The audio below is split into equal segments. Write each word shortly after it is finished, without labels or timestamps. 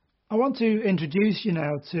I want to introduce you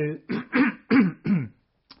now to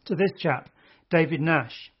to this chap, David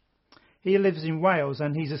Nash. He lives in Wales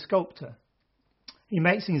and he's a sculptor. He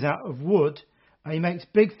makes things out of wood. He makes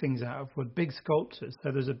big things out of wood, big sculptures.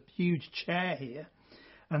 So there's a huge chair here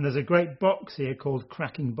and there's a great box here called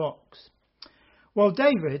Cracking Box. Well,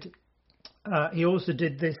 David, he also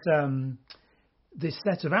did this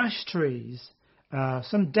set of ash trees.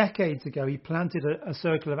 Some decades ago, he planted a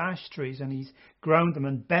circle of ash trees and he's grown them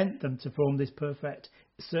and bent them to form this perfect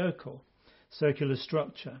circular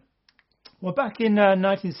structure. Well, back in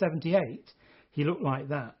 1978, he looked like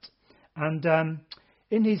that. And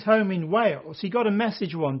in his home in Wales, he got a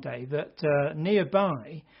message one day that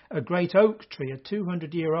nearby, a great oak tree, a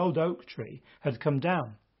 200-year-old oak tree, had come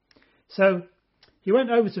down. So he went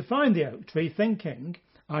over to find the oak tree thinking,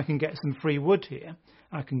 I can get some free wood here.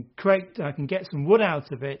 I can get some wood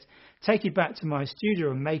out of it, take it back to my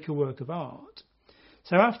studio and make a work of art.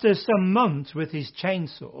 So after some months with his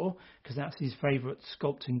chainsaw, because that's his favourite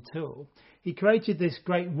sculpting tool, he created this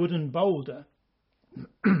great wooden boulder.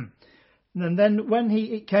 And then when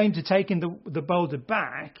it came to taking the boulder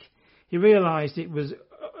back, he realised it was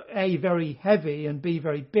A, very heavy, and B,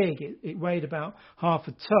 very big. It weighed about half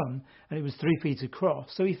a tonne and it was 3 feet across.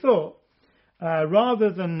 So he thought,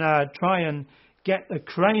 rather than try and get a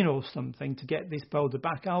crane or something to get this boulder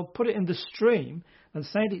back, I'll put it in the stream and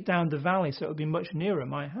send it down the valley so it'll be much nearer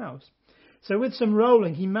my house. So with some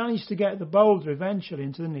rolling, he managed to get the boulder eventually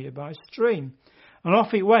into the nearby stream. And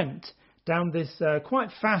off it went down this quite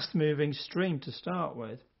fast-moving stream to start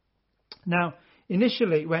with. Now,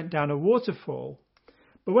 initially it went down a waterfall,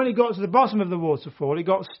 but when it got to the bottom of the waterfall, it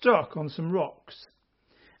got stuck on some rocks.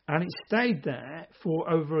 And it stayed there for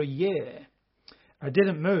over a year. It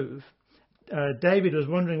didn't move. David was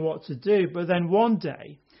wondering what to do, but then one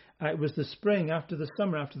day, it was the spring after the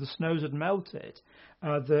summer, after the snows had melted,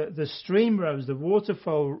 the stream rose, the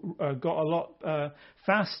waterfall got a lot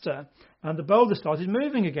faster, and the boulder started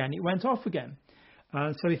moving again. It went off again.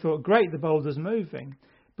 And so he thought, great, the boulder's moving.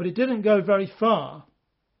 But it didn't go very far.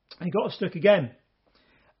 It got stuck again.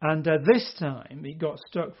 And this time, it got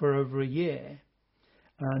stuck for over a year.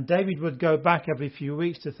 And David would go back every few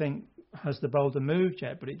weeks to think, has the boulder moved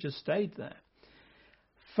yet? But it just stayed there.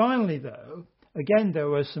 Finally, though, again there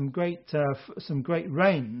were some great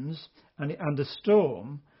rains and a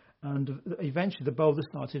storm, and eventually the boulder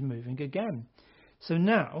started moving again. So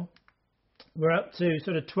now we're up to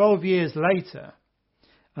sort of 12 years later,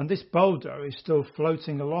 and this boulder is still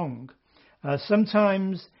floating along.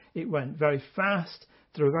 Sometimes it went very fast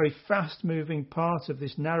through a very fast-moving part of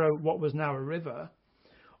this narrow, what was now a river.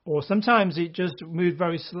 Or sometimes it just moved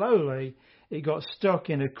very slowly. It got stuck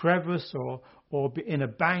in a crevice or in a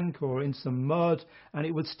bank or in some mud, and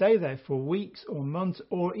it would stay there for weeks or months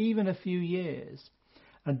or even a few years.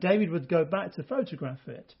 And David would go back to photograph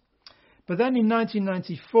it. But then in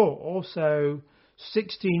 1994, so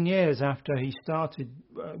 16 years after he started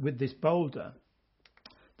with this boulder,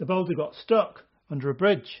 the boulder got stuck under a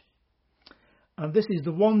bridge. And this is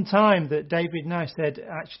the one time that David Nash said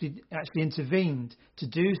actually intervened to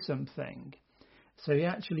do something. So he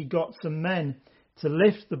actually got some men to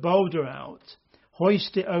lift the boulder out,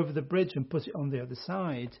 hoist it over the bridge and put it on the other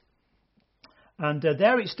side. And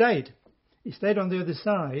there it stayed. It stayed on the other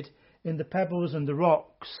side in the pebbles and the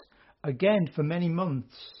rocks again for many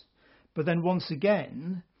months. But then once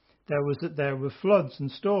again, there were floods and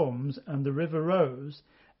storms and the river rose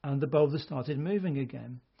and the boulder started moving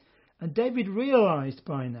again. And David realised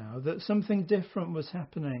by now that something different was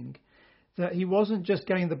happening, that he wasn't just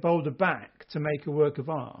getting the boulder back to make a work of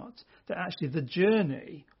art, that actually the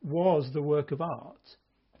journey was the work of art.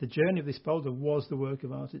 The journey of this boulder was the work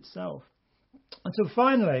of art itself. Until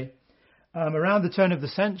finally, around the turn of the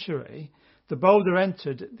century, the boulder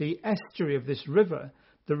entered the estuary of this river,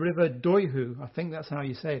 the River Dwyhw. I think that's how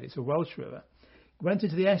you say it. It's a Welsh river. It went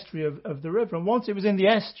into the estuary of the river, and once it was in the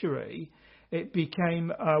estuary, it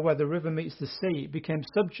became, where the river meets the sea, it became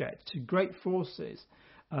subject to great forces,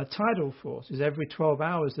 tidal forces. Every 12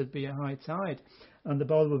 hours there'd be a high tide and the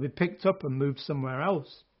boulder would be picked up and moved somewhere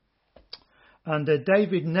else. And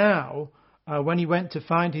David now, when he went to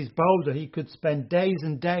find his boulder, he could spend days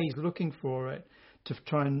and days looking for it to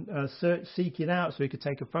try and seek it out so he could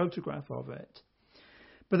take a photograph of it.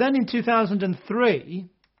 But then in 2003,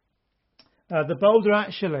 the boulder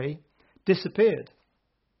actually disappeared.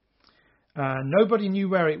 Nobody knew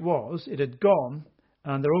where it was. It had gone,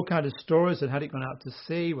 and there are all kinds of stories that had it gone out to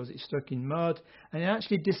sea, was it stuck in mud, and it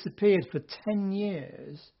actually disappeared for 10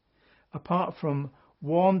 years, apart from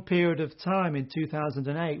one period of time in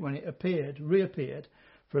 2008 when it reappeared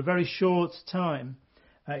for a very short time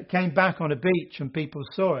It came back on a beach and people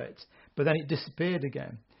saw it, but then it disappeared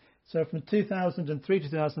again. So from 2003 to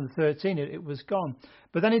 2013, it was gone.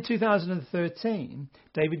 But then in 2013,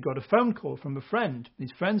 David got a phone call from a friend.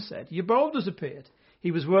 His friend said, your boulder's appeared.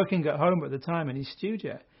 He was working at home at the time in his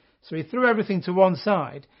studio. So he threw everything to one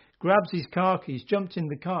side, grabbed his car keys, jumped in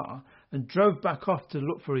the car, and drove back off to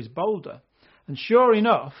look for his boulder. And sure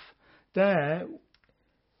enough, there,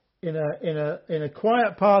 in a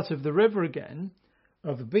quiet part of the river again,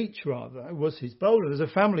 of the beach rather, was his boulder. There's a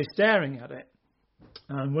family staring at it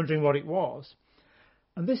and wondering what it was.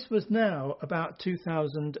 And this was now about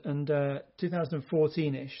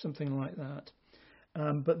 2014-ish, something like that.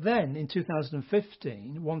 But then in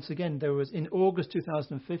 2015, once again, in August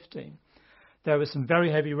 2015, there was some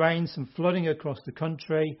very heavy rain, some flooding across the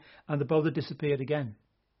country, and the boulder disappeared again.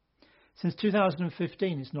 Since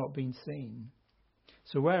 2015, it's not been seen.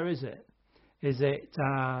 So where is it? Is it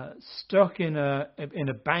stuck in a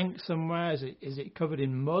bank somewhere? Is it covered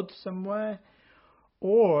in mud somewhere?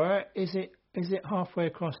 Or is it halfway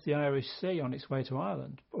across the Irish Sea on its way to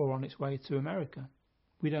Ireland or on its way to America?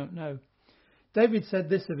 We don't know. David said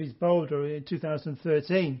this of his boulder in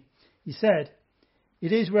 2013. He said,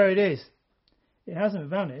 it is where it is. It hasn't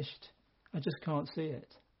vanished. I just can't see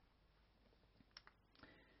it.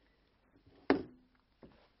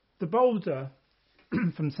 The boulder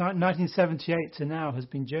from 1978 to now has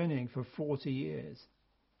been journeying for 40 years.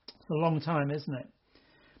 It's a long time, isn't it?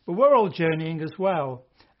 But we're all journeying as well.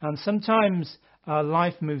 And sometimes our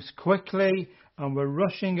life moves quickly and we're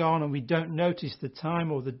rushing on and we don't notice the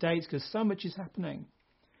time or the dates because so much is happening,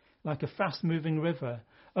 like a fast-moving river.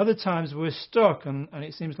 Other times we're stuck and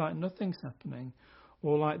it seems like nothing's happening.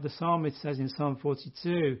 Or like the psalmist says in Psalm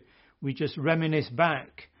 42, we just reminisce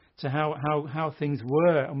back to how things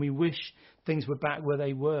were and we wish things were back where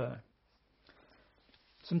they were.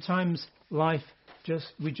 Sometimes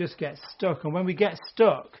we just get stuck. And when we get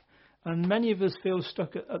stuck, and many of us feel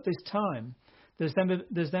stuck at this time, there's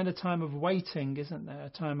then a time of waiting, isn't there? A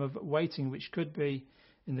time of waiting, which could be,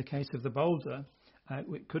 in the case of the boulder,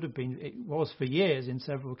 it was for years in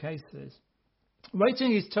several cases.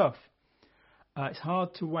 Waiting is tough. It's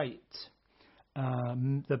hard to wait.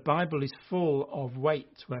 The Bible is full of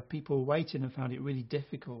waits where people waited and found it really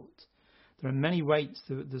difficult. There are many waits.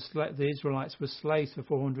 The Israelites were slaves for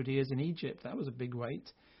 400 years in Egypt. That was a big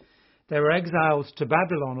wait. They were exiled to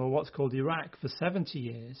Babylon, or what's called Iraq, for 70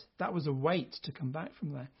 years. That was a wait to come back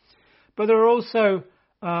from there. But there are also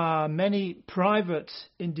many private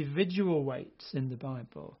individual waits in the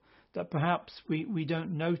Bible that perhaps we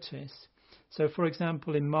don't notice. So, for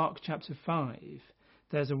example, in Mark chapter 5,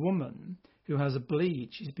 there's a woman who has a bleed.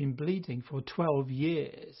 She's been bleeding for 12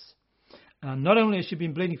 years. And not only has she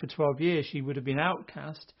been bleeding for 12 years, she would have been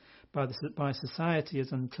outcast by society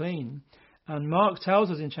as unclean. And Mark tells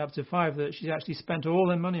us in chapter 5 that she's actually spent all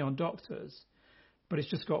her money on doctors. But it's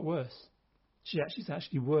just got worse. She's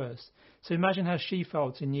actually worse. So imagine how she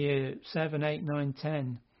felt in year 7, 8, 9,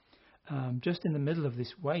 10. Just in the middle of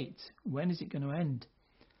this wait. When is it going to end?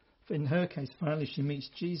 In her case, finally she meets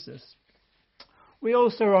Jesus. We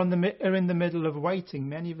also are in the middle of waiting.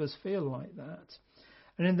 Many of us feel like that.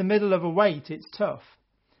 And in the middle of a wait, it's tough.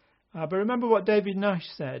 But remember what David Nash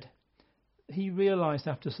said. He realised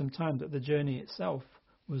after some time that the journey itself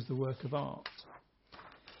was the work of art.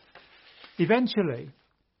 Eventually,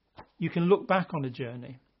 you can look back on a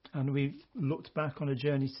journey. And we've looked back on a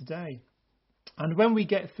journey today. And when we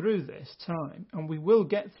get through this time, and we will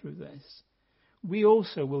get through this, we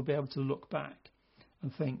also will be able to look back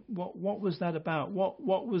and think, what was that about?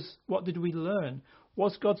 What did we learn?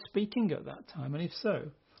 Was God speaking at that time? And if so,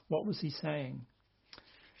 what was he saying?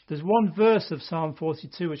 There's one verse of Psalm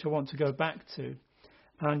 42 which I want to go back to.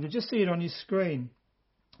 And you'll just see it on your screen.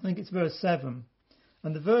 I think it's verse 7.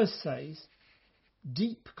 And the verse says,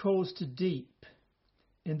 deep calls to deep.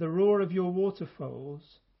 In the roar of your waterfalls,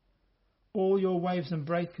 all your waves and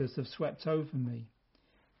breakers have swept over me.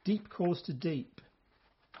 Deep calls to deep.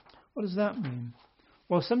 What does that mean?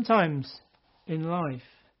 Well, sometimes in life,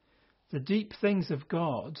 the deep things of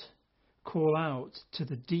God call out to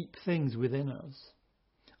the deep things within us.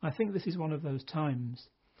 I think this is one of those times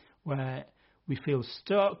where we feel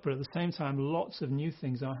stuck, but at the same time, lots of new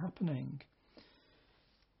things are happening.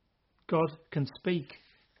 God can speak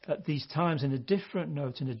at these times in a different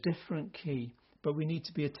note, in a different key, but we need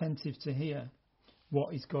to be attentive to hear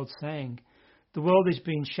what is God saying. The world is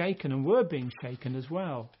being shaken, and we're being shaken as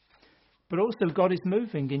well. But also God is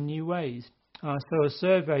moving in new ways. I saw a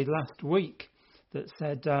survey last week that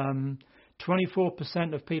said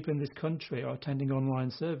 24% of people in this country are attending online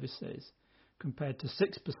services, compared to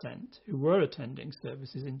 6% who were attending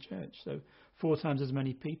services in church. So 4 times as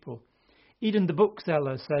many people. Eden, the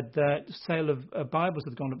bookseller, said that sale of Bibles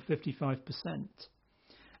had gone up 55%.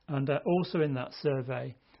 And also in that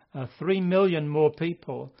survey, 3 million more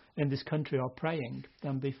people in this country are praying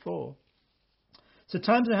than before. So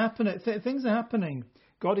times are happening, things are happening.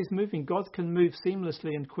 God is moving. God can move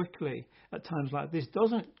seamlessly and quickly at times like this.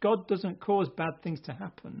 God doesn't cause bad things to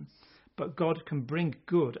happen, but God can bring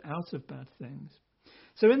good out of bad things.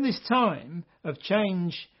 So in this time of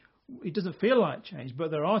change, it doesn't feel like change,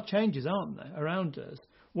 but there are changes, aren't there, around us?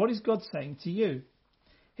 What is God saying to you?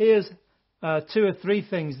 Here's 2 or 3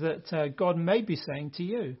 things that God may be saying to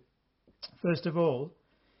you. First of all,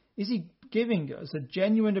 is he giving us a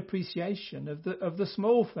genuine appreciation of the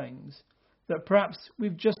small things that perhaps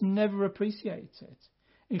we've just never appreciated,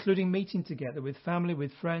 including meeting together with family,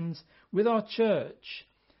 with friends, with our church,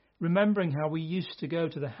 remembering how we used to go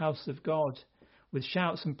to the house of God with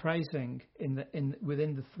shouts and praising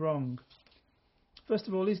within the throng. First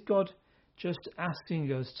of all, is God just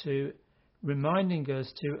asking us reminding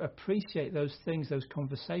us to appreciate those things, those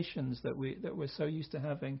conversations that we're so used to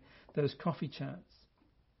having, those coffee chats?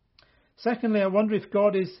 Secondly, I wonder if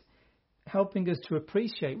God is helping us to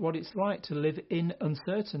appreciate what it's like to live in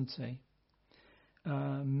uncertainty.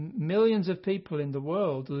 Millions of people in the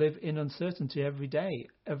world live in uncertainty every day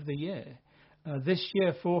of the year. This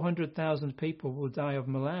year, 400,000 people will die of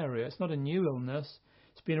malaria. It's not a new illness.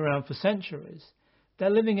 It's been around for centuries.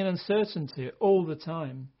 They're living in uncertainty all the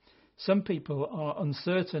time. Some people are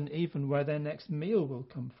uncertain even where their next meal will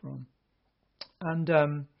come from.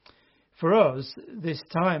 And for us, this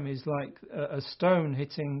time is like a stone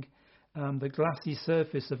hitting the glassy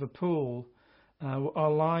surface of a pool.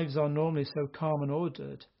 Our lives are normally so calm and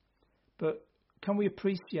ordered. But can we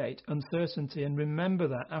appreciate uncertainty and remember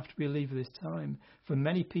that after we leave this time? For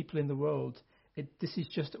many people in the world, this is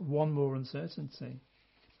just one more uncertainty.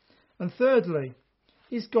 And thirdly,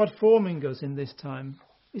 is God forming us in this time?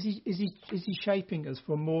 Is he shaping us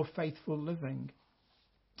for more faithful living?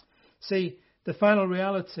 See, the final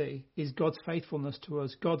reality is God's faithfulness to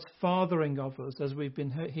us, God's fathering of us, as we've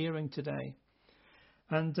been hearing today.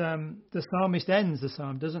 And the psalmist ends the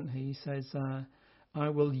psalm, doesn't he? He says, I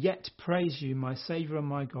will yet praise you, my Saviour and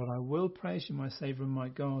my God. I will praise you, my Saviour and my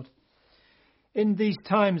God. In these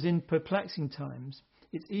times, in perplexing times,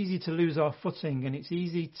 it's easy to lose our footing, and it's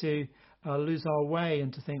easy to lose our way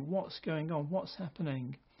and to think, what's going on? What's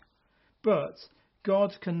happening? But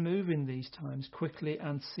God can move in these times quickly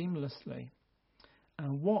and seamlessly.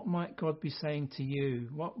 And what might God be saying to you?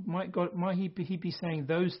 Might he be saying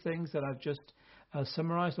those things that I've just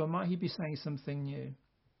summarised, or might he be saying something new?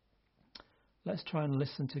 Let's try and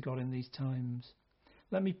listen to God in these times.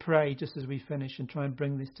 Let me pray just as we finish and try and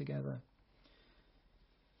bring this together.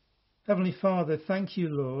 Heavenly Father, thank you,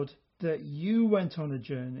 Lord, that you went on a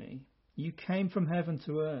journey. You came from heaven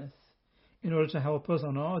to earth in order to help us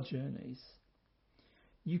on our journeys.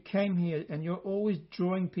 You came here and you're always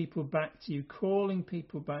drawing people back to you, calling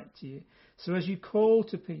people back to you. So as you call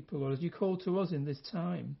to people, or as you call to us in this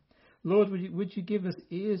time, Lord, would you give us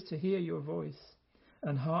ears to hear your voice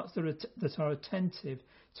and hearts that are attentive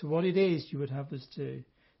to what it is you would have us do,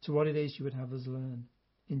 to what it is you would have us learn.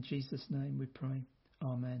 In Jesus' name we pray.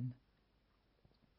 Amen.